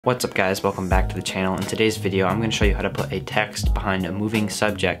What's up guys, welcome back to the channel. In today's video I'm going to show you how to put a text behind a moving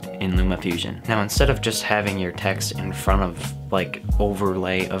subject in Lumafusion. Now instead of just having your text in front of like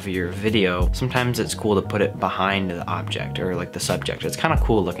overlay of your video, sometimes it's cool to put it behind the object or like the subject. It's kind of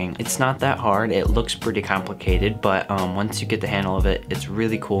cool looking. It's not that hard, it looks pretty complicated, but once you get the handle of it, it's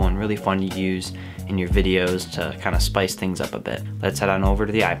really cool and really fun to use in your videos to kind of spice things up a bit. Let's head on over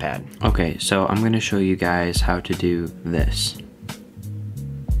to the iPad. Okay, so I'm going to show you guys how to do this.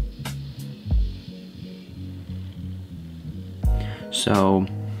 So,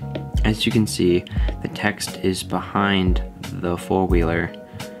 as you can see, the text is behind the four-wheeler,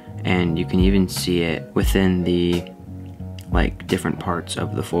 and you can even see it within the like different parts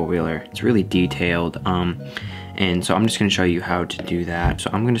of the four-wheeler. It's really detailed, and so I'm just gonna show you how to do that. So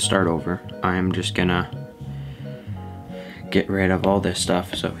I'm gonna start over. I'm just gonna get rid of all this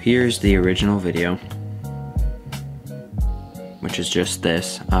stuff. So here's the original video, which is just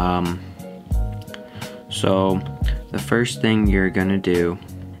this. So the first thing you're gonna do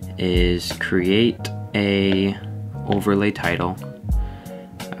is create a overlay title,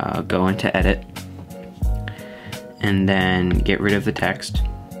 go into edit, and then get rid of the text,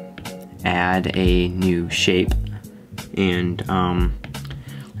 add a new shape, and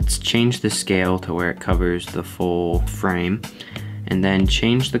let's change the scale to where it covers the full frame, and then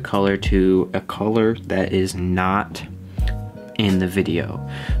change the color to a color that is not in the video.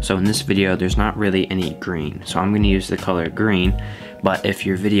 So in this video there's not really any green, so I'm going to use the color green, but if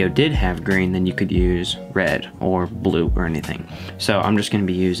your video did have green then you could use red or blue or anything. So I'm just going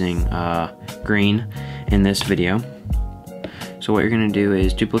to be using green in this video. So what you're going to do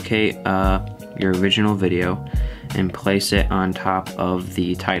is duplicate your original video and place it on top of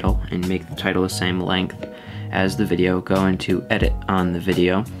the title and make the title the same length as the video. Go into edit on the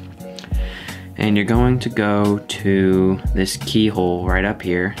video, and you're going to go to this keyhole right up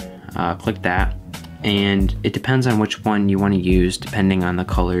here, click that, and it depends on which one you want to use depending on the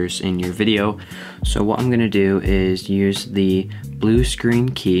colors in your video. So what I'm going to do is use the blue screen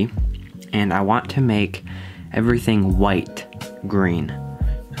key, and I want to make everything white green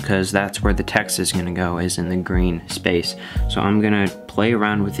because that's where the text is going to go, is in the green space. So I'm going to play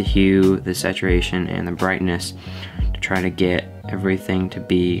around with the hue, the saturation, and the brightness to try to get everything to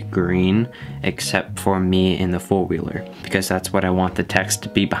be green except for me in the four-wheeler, because that's what I want the text to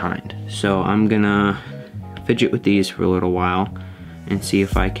be behind. So I'm gonna fidget with these for a little while and see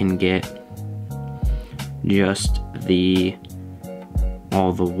if I can get just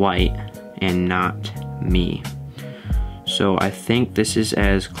all the white and not me. So I think this is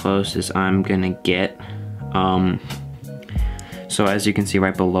as close as I'm gonna get. So as you can see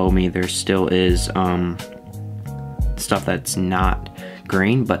right below me, there still is stuff that's not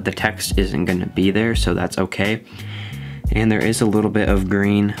green, but the text isn't going to be there, so that's okay. And there is a little bit of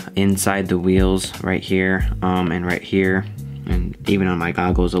green inside the wheels right here, and right here, and even on my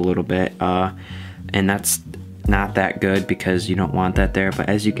goggles a little bit, and that's not that good because you don't want that there. But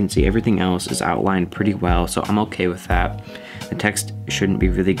as you can see, everything else is outlined pretty well, so I'm okay with that. The text shouldn't be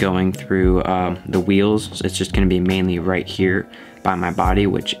really going through the wheels, so it's just going to be mainly right here by my body,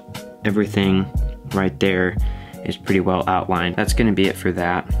 which everything right there is pretty well outlined. That's going to be it for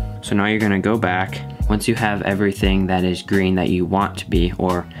that. So now you're going to go back. Once you have everything that is green that you want to be,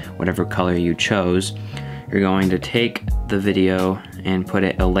 or whatever color you chose, you're going to take the video and put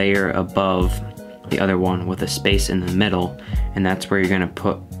it a layer above the other one with a space in the middle, and that's where you're going to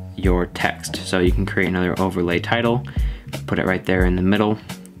put your text. So you can create another overlay title, put it right there in the middle,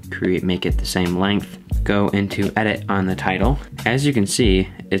 make it the same length, go into edit on the title. As you can see,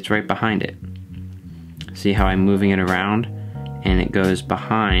 it's right behind it. See how I'm moving it around, and it goes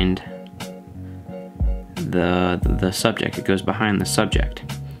behind the subject. It goes behind the subject.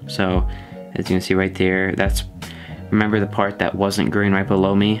 So as you can see right there, remember the part that wasn't green right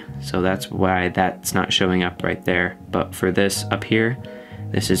below me, so that's why that's not showing up right there. But for this up here,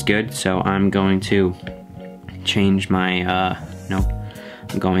 this is good. So I'm going to change my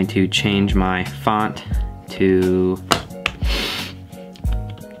I'm going to change my font to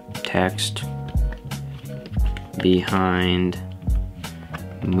text behind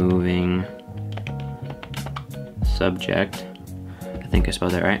moving subject. I think I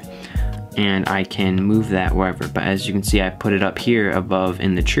spelled that right. And I can move that wherever, but as you can see, I put it up here above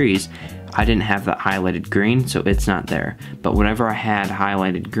in the trees. I didn't have that highlighted green, so it's not there. But whatever I had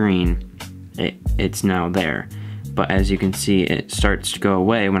highlighted green, it's now there. But as you can see, it starts to go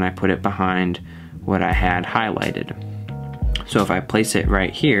away when I put it behind what I had highlighted. So if I place it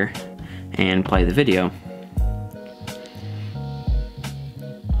right here and play the video,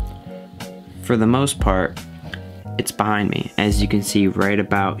 for the most part, it's behind me. As you can see right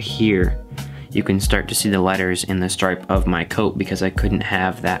about here, you can start to see the letters in the stripe of my coat because I couldn't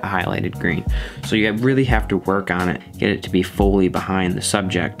have that highlighted green. So you really have to work on it, get it to be fully behind the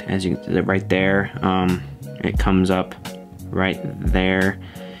subject. As you can see right there, it comes up right there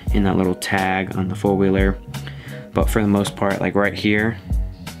in that little tag on the four-wheeler. But for the most part, like right here,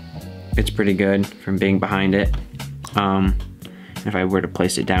 it's pretty good from being behind it. If I were to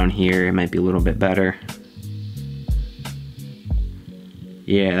place it down here, it might be a little bit better.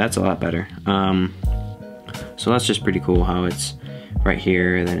 Yeah, that's a lot better. So that's just pretty cool how it's right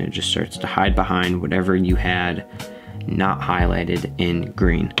here, then it just starts to hide behind whatever you had not highlighted in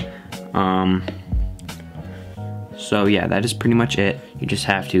green. So yeah, that is pretty much it. You just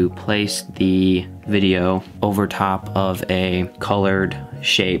have to place the video over top of a colored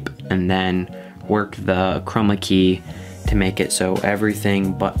shape and then work the chroma key to make it so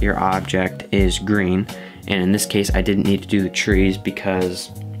everything but your object is green. And in this case, I didn't need to do the trees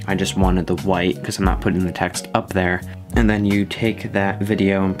because I just wanted the white because I'm not putting the text up there. And then you take that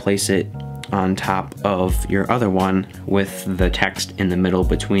video and place it on top of your other one with the text in the middle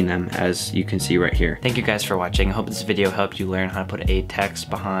between them, as you can see right here. Thank you guys for watching. I hope this video helped you learn how to put a text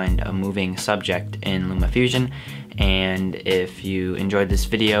behind a moving subject in Lumafusion. And if you enjoyed this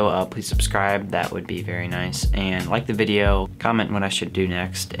video, please subscribe. That would be very nice. And like the video, comment what I should do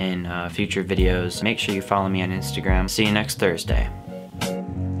next in future videos. Make sure you follow me on Instagram. See you next Thursday.